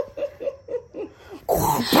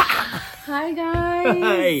Hi, guys.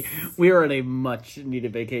 Hey, we are on a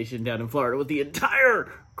much-needed vacation down in Florida with the entire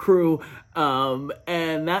crew,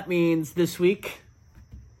 and that means this week...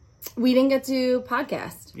 We didn't get to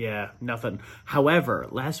podcast. Yeah, nothing. However,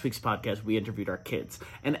 last week's podcast, we interviewed our kids,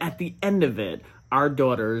 and at the end of it, our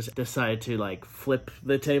daughters decided to, flip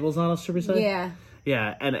the tables on us, should we say? Yeah.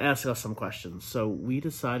 Yeah, and ask us some questions. So we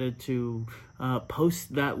decided to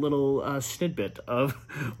post that little snippet of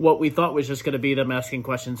what we thought was just going to be them asking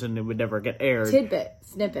questions and it would never get aired.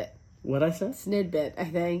 Snippet. What'd I say? Snidbit, I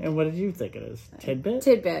think. And what did you think it is? Tidbit?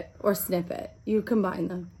 Tidbit or snippet. You combine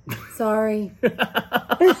them. Sorry.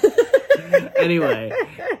 Anyway,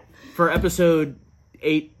 for episode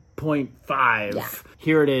 8.5,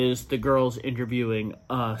 Here it is, the girls interviewing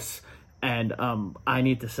us. And I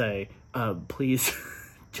need to say, please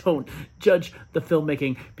don't judge the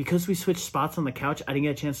filmmaking. Because we switched spots on the couch, I didn't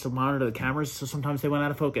get a chance to monitor the cameras, so sometimes they went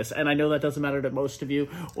out of focus. And I know that doesn't matter to most of you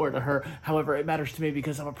or to her. However, it matters to me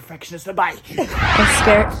because I'm a perfectionist. Bye. I'm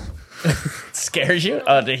scared. Scares you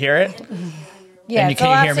to hear it? Yeah, and you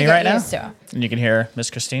can hear me right now? And you can hear Miss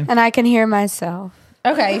Christine? And I can hear myself.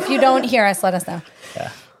 Okay, if you don't hear us, let us know.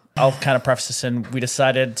 Yeah. I'll kind of preface this in. We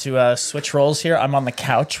decided to switch roles here. I'm on the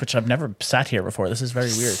couch, which I've never sat here before. This is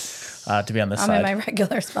very weird to be on this side. I'm in my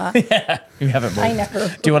regular spot. Yeah, you haven't moved. I never.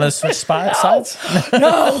 Do you want to switch sides?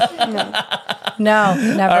 No,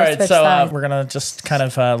 never. All right, switch so sides. we're going to just kind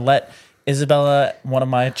of let Isabella, one of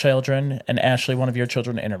my children, and Ashley, one of your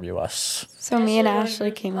children, interview us. So me and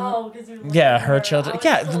Ashley came up. Yeah, her children.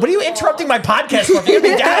 Yeah, what are you interrupting my podcast for? You're going to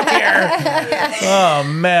be down here. Oh,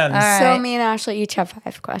 man. right. So me and Ashley each have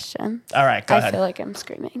 5 questions. All right, go I ahead. feel like I'm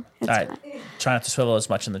screaming. It's All right. fine. Try not to swivel as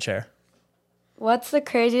much in the chair. What's the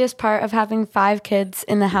craziest part of having 5 kids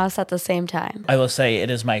in the house at the same time? I will say it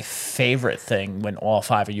is my favorite thing when all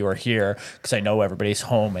 5 of you are here because I know everybody's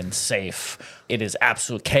home and safe. It is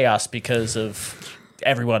absolute chaos because of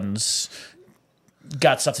everyone's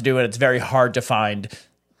got stuff to do and it's very hard to find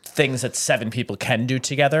things that 7 people can do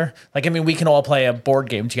together. We can all play a board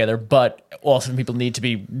game together, but all 7 people need to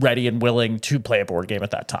be ready and willing to play a board game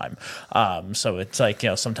at that time. So it's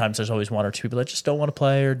sometimes there's always 1 or 2 people that just don't want to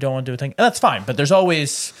play or don't want to do a thing. And that's fine, but it's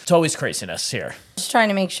always craziness here. Just trying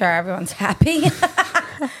to make sure everyone's happy.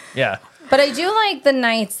 Yeah. But I do like the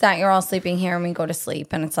nights that you're all sleeping here and we go to sleep.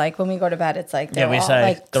 And it's like when we go to bed, it's like they're we all,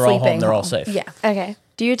 say they're all home, they're all safe. Yeah. Okay.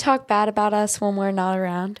 Do you talk bad about us when we're not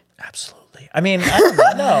around? Absolutely. I don't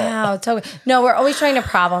know. Wow, totally. No, we're always trying to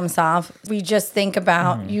problem solve. We just think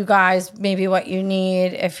about you guys, maybe what you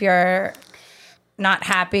need. If you're not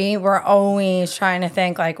happy, we're always trying to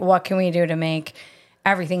think what can we do to make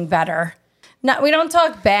everything better? We don't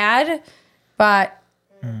talk bad, but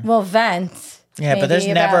we'll vent. Yeah, but there's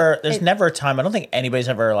never a time. I don't think anybody's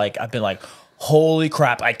ever I've been holy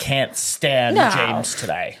crap, I can't stand James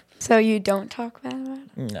today. So you don't talk bad about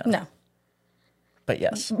it? No. But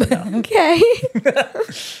yes. No. Okay.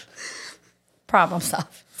 Problem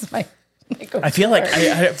solve. It's my I feel like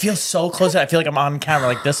I feel so close. I feel like I'm on camera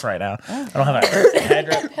like this right now. I don't have a head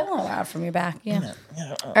right. pillow out from your back. Yeah.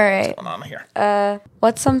 All right. What's going on here?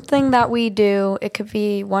 What's something that we do? It could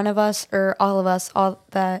be one of us or all of us, all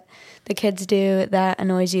that the kids do that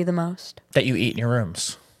annoys you the most. That you eat in your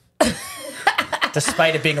rooms.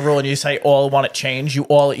 Despite it being a rule and you say all want it changed, you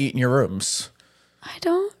all eat in your rooms. I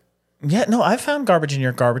don't. Yeah, no, I've found garbage in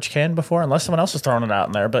your garbage can before, unless someone else is throwing it out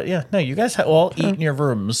in there. But yeah, no, you guys all eat in your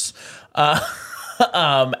rooms. And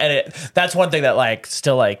that's one thing that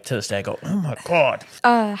still to this day I go, oh my God.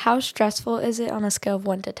 How stressful is it on a scale of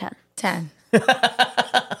 1 to 10? 10.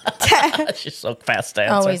 10. She's so fast to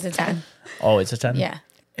answer. Always a 10. Always a 10? Yeah.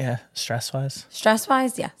 Yeah, stress-wise?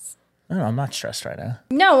 Stress-wise, yes. I don't know, I'm not stressed right now.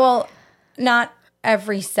 No, well, not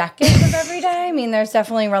every second of every day. I mean, there's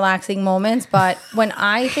definitely relaxing moments, but when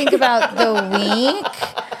I think about the week...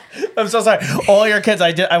 I'm so sorry. All your kids,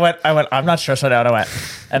 I went, I'm not stressed right now, and I went.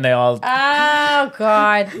 And they all... Oh,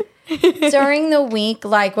 God. During the week,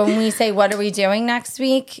 when we say, what are we doing next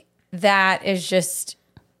week? That is just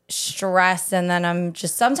stress. And then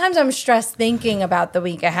sometimes I'm stressed thinking about the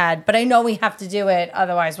week ahead, but I know we have to do it.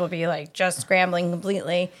 Otherwise, we'll be just scrambling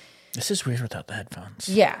completely. This is weird without the headphones.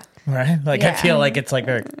 Yeah. Right? I feel like it's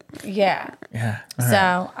very... Yeah. Yeah.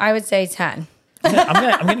 So I would say 10.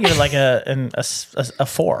 I'm gonna give it a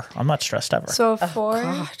 4. I'm not stressed ever. So a 4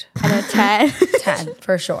 God. and a 10. 10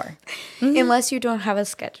 for sure. Unless you don't have a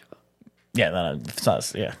schedule. Yeah, then it's not.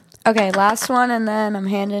 Yeah. Okay, last one, and then I'm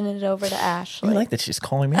handing it over to Ashley. I like that she's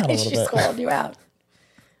calling me out a little She's bit. called you out.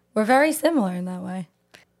 We're very similar in that way.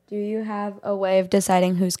 Do you have a way of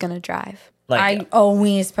deciding who's going to drive? I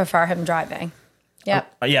always prefer him driving.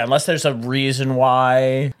 Yep. Yeah, unless there's a reason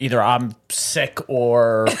why either I'm sick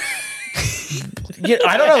or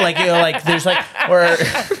I don't know, like there's like where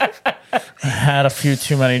I had a few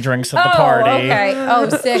too many drinks at the party. Okay. Oh,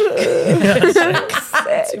 sick.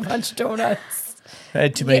 Too much donuts. I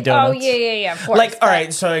had too many donuts. Oh, yeah. Of course. Like, all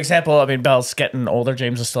right, so example, I mean, Belle's getting older,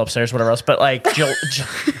 James is still upstairs, whatever else, but like, July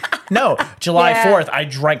Yeah. 4th, I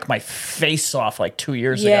drank my face off like 2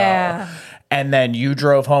 years Yeah. ago. And then you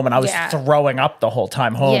drove home, and I was Yeah. throwing up the whole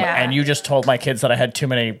time home. Yeah. And you just told my kids that I had too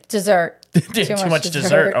many Dessert. too much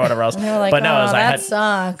dessert or whatever else. And they were like, but no, it was, I that had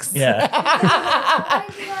sucks. yeah.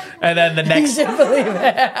 And then the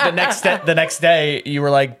next day, you were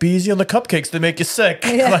like, "Be easy on the cupcakes; they make you sick."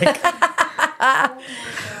 Like,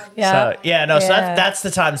 Yeah. so so that's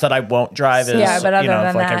the times that I won't drive. Is but other than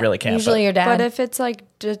if, like, that, I really can't. usually your dad. But if it's like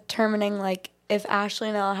determining like if Ashley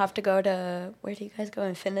and I'll have to go to where do you guys go?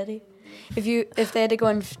 Infinity. If they had to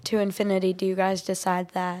go to Infinity, do you guys decide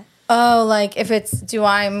that? Oh, like if it's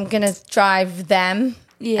I'm gonna drive them.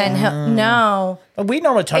 Yeah. And no. We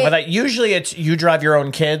normally talk about that. Usually it's you drive your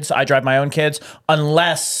own kids, I drive my own kids,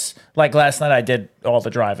 unless, like last night, I did all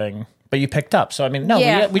the driving, but you picked up. So, I mean, no,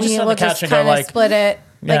 we just sit on the couch and go like... split it.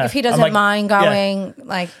 Yeah. Like if he doesn't I'm like, mind going,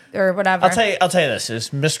 like, or whatever. I'll tell you this,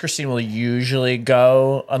 is Miss Christine will usually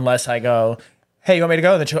go unless I go, "Hey, you want me to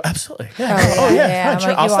go?" And then she'll go, "Absolutely. Yeah. Yeah. Fine,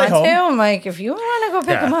 sure. I'm like, I'll you stay want home." to? I'm like, if you want to go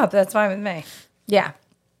pick Yeah. him up, that's fine with me. Yeah.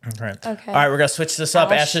 Right. Okay. All right, we're going to switch this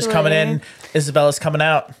up. Ashley's coming in. Ashley. Isabella's coming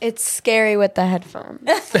out. It's scary with the headphones.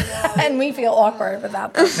 And we feel awkward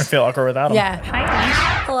without them. I feel awkward without them. Yeah.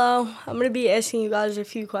 Hello, I'm going to be asking you guys a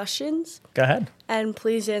few questions, Go ahead. and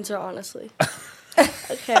please answer honestly.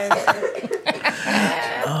 Okay.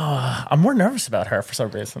 I'm more nervous about her for some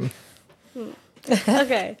reason.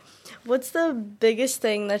 Okay. What's the biggest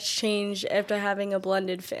thing that's changed after having a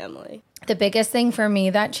blended family? The biggest thing for me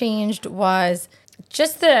that changed was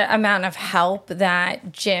just the amount of help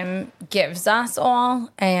that Jim gives us all,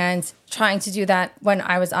 and trying to do that when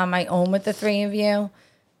I was on my own with the three of you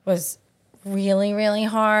was really, really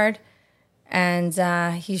hard. And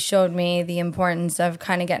he showed me the importance of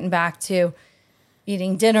kind of getting back to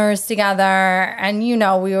eating dinners together. And,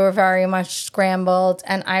 we were very much scrambled.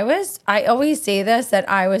 And I always say this, that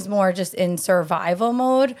I was more just in survival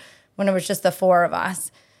mode when it was just the four of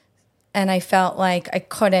us. And I felt like I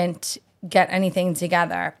couldn't get anything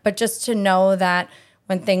together. But just to know that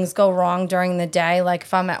when things go wrong during the day, like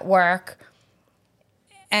if I'm at work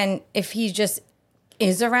and if he just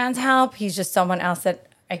is around to help, he's just someone else that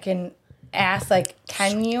I can ask, like,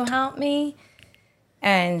 can you help me?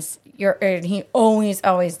 And he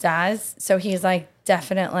always does. So he's like,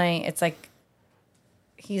 definitely, it's like,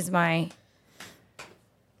 he's my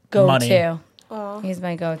go-to. Money. He's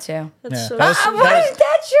my go-to. That's Yeah. so That was- What?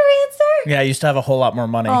 That's your answer? Yeah, I used to have a whole lot more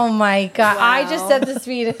money. Oh my God. I just said the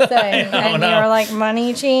sweetest thing. And you were like,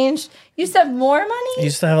 money changed. You said more I money?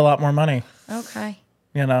 used to have a lot more money, Okay.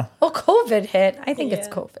 Well, COVID hit. I think it's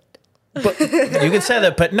Yeah. COVID. but you could say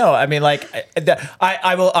that, but no, I mean, like,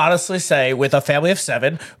 I will honestly say, with a family of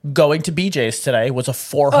 7, going to BJ's today was a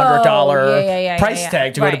 $400 yeah, price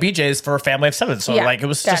tag to go to Right. BJ's for a family of 7. So, Yeah, like, it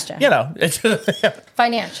was gotcha. just, it's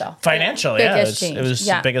Financial. financial. Yeah, Biggest it change. was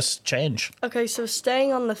Yeah. the biggest change. Okay, so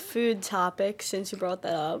staying on the food topic, since you brought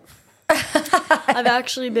that up, I've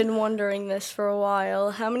actually been wondering this for a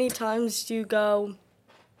while. How many times do you go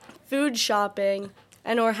food shopping,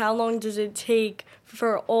 or how long does it take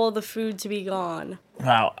for all the food to be gone?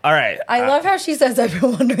 Wow. All right. I love how she says, I've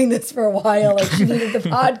been wondering this for a while. Like she needed the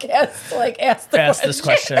podcast to like ask This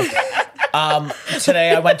question.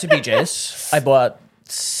 Today I went to BJ's. I bought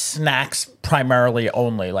snacks primarily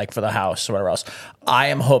only, like for the house or whatever else. I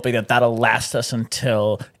am hoping that that'll last us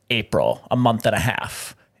until April, a month and a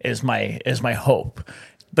half is my hope.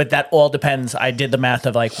 But that all depends. I did the math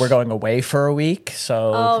of like we're going away for a week,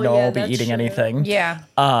 so Oh, no one yeah, will be that's eating true. anything. Yeah.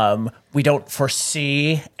 We don't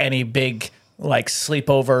foresee any big like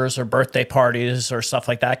sleepovers or birthday parties or stuff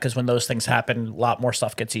like that, because when those things happen, a lot more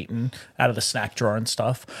stuff gets eaten out of the snack drawer and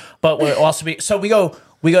stuff. But we'll also be we go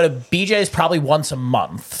to BJ's probably once a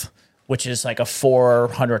month, which is like a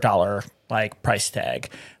 $400 like price tag.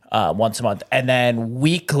 Once a month, and then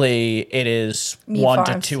weekly it is Meat $100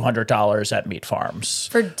 farms. to $200 at meat farms.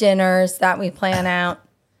 For dinners that we plan out.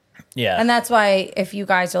 Yeah, And that's why if you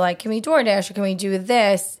guys are like, can we DoorDash or can we do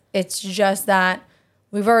this? It's just that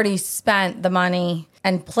we've already spent the money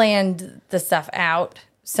and planned the stuff out.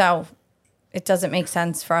 So it doesn't make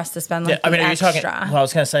sense for us to spend like I mean, the are you talking? extra. Well, I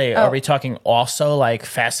was gonna say, are we talking also like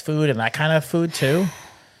fast food and that kind of food too?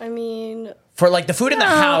 I mean, For like the food in the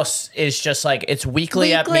house is just like it's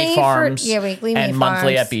weekly at Meat Farms, weekly and Meat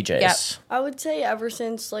monthly Farms. at BJ's. Yep. I would say ever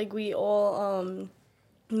since like we all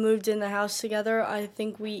moved in the house together, I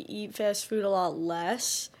think we eat fast food a lot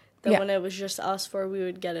less than when it was just us, where we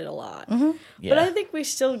would get it a lot. Mm-hmm. But I think we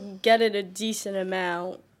still get it a decent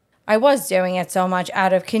amount. I was doing it so much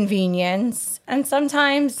out of convenience, and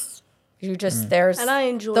sometimes you just there's And I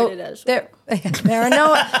enjoyed it as well.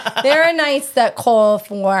 There are nights that call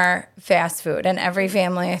for fast food, and every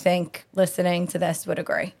family I think listening to this would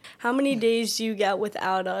agree. How many days do you get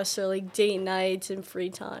without us, or like date nights and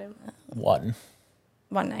free time? One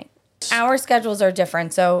night. Our schedules are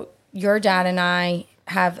different, so your dad and I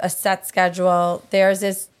have a set schedule. Theirs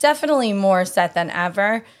is definitely more set than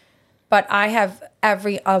ever, but I have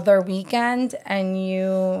every other weekend, and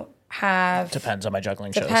you have... Depends on my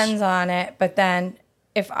juggling shows. Depends on it, but then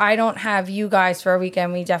if I don't have you guys for a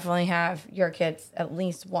weekend, we definitely have your kids at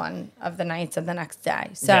least one of the nights of the next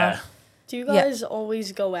day. So, Do you guys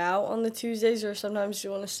always go out on the Tuesdays, or sometimes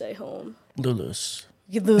you want to stay home? Lulu's.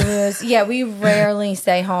 Yeah, we rarely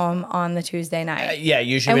stay home on the Tuesday night.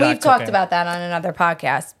 Usually and we're we've not talked cooking. about that on another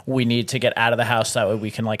podcast. We need to get out of the house that way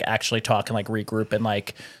we can like actually talk and like regroup and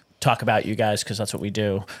like talk about you guys, because that's what we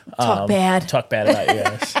do. Talk bad about you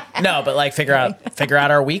guys. No, but like figure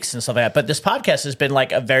out our weeks and stuff like that. But this podcast has been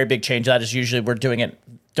like a very big change. That is usually we're doing it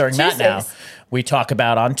during that now. We talk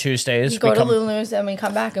about on Tuesdays. We go to Lulu's and we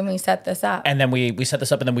come back and we set this up. And then we set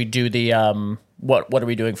this up, and then we do the what are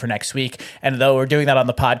we doing for next week? And though we're doing that on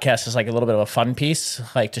the podcast is like a little bit of a fun piece,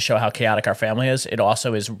 like to show how chaotic our family is. It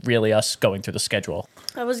also is really us going through the schedule.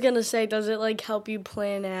 I was gonna say, does it like help you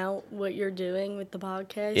plan out what you're doing with the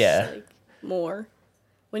podcast? Yeah. Like, more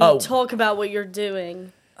when you talk about what you're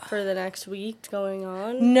doing for the next week going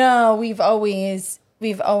on. No, we've always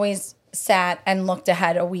sat and looked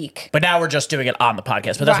ahead a week. But now we're just doing it on the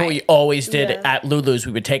podcast. But that's what we always did at Lulu's.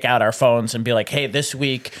 We would take out our phones and be like, hey, this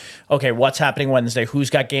week, okay, what's happening Wednesday? Who's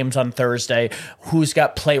got games on Thursday? Who's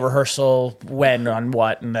got play rehearsal when on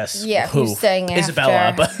what? And this. Yeah, who's staying after?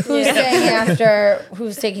 Isabella. But who's staying after?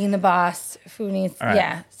 Who's taking the bus? Who needs... Right.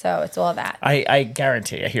 Yeah, so it's all that. I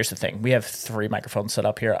guarantee you, here's the thing. We have 3 microphones set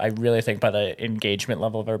up here. I really think by the engagement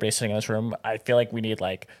level of everybody sitting in this room, I feel like we need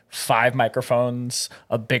like 5 microphones,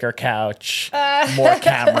 a bigger couch, more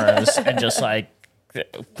cameras, and just like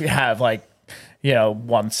have like, you know,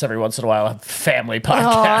 every once in a while a family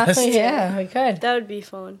podcast. Oh, yeah, we could. That would be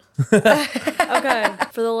fun. Okay,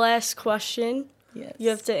 for the last question, you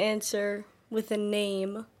have to answer with a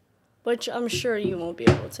name, which I'm sure you won't be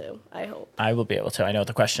able to, I hope. I will be able to. I know what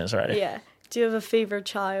the question is already. Yeah. Do you have a favorite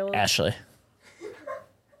child? Ashley.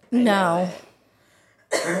 No.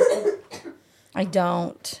 I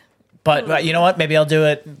don't. But you know what? Maybe I'll do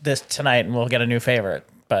it this tonight and we'll get a new favorite.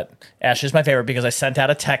 But Ashley's my favorite because I sent out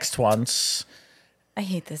a text once. I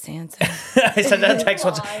hate this answer. I sent out a text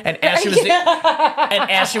once, and Ashley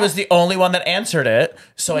was the only one that answered it.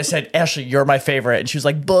 So I said, "Ashley, you're my favorite," and she was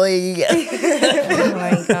like, "Boy." Oh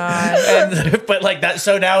my god! But like that,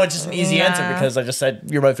 so now it's just an easy answer because I just said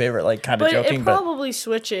you're my favorite, like kind of joking. It probably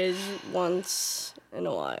switches once in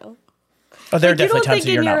a while. Oh, there are definitely times think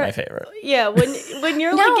that you're in not your- my favorite. Yeah, when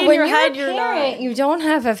you're No, like in when your you're head, a you're parent, not. you don't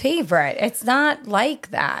have a favorite. It's not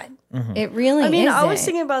like that. Mm-hmm. It really. I mean, I was isn't.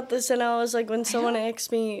 thinking about this, and I was like, when someone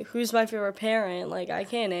asks me who's my favorite parent, like I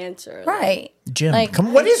can't answer. Right. Jim, Like- come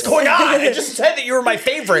on, what is going on? I just said that you were my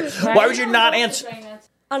favorite. Why would you not answer?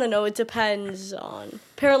 I don't know. It depends on.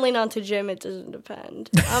 Apparently, not to Jim. It doesn't depend.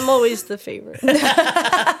 I'm always the favorite.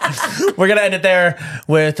 We're gonna end it there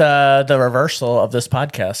with the reversal of this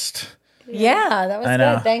podcast. Yeah, that was I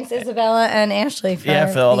know. good. Thanks, Isabella and Ashley, for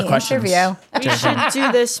all the questions. interview. We should do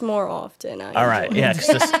this more often. All right, yeah, because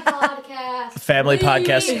this family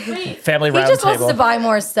podcast, family He just wants to roundtable. buy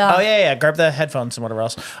more stuff. Oh yeah, grab the headphones and whatever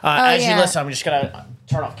else. As you yeah. listen, I'm just gonna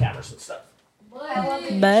turn off cameras and stuff. I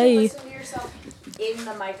love that you should listen to yourself in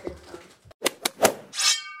the microphone.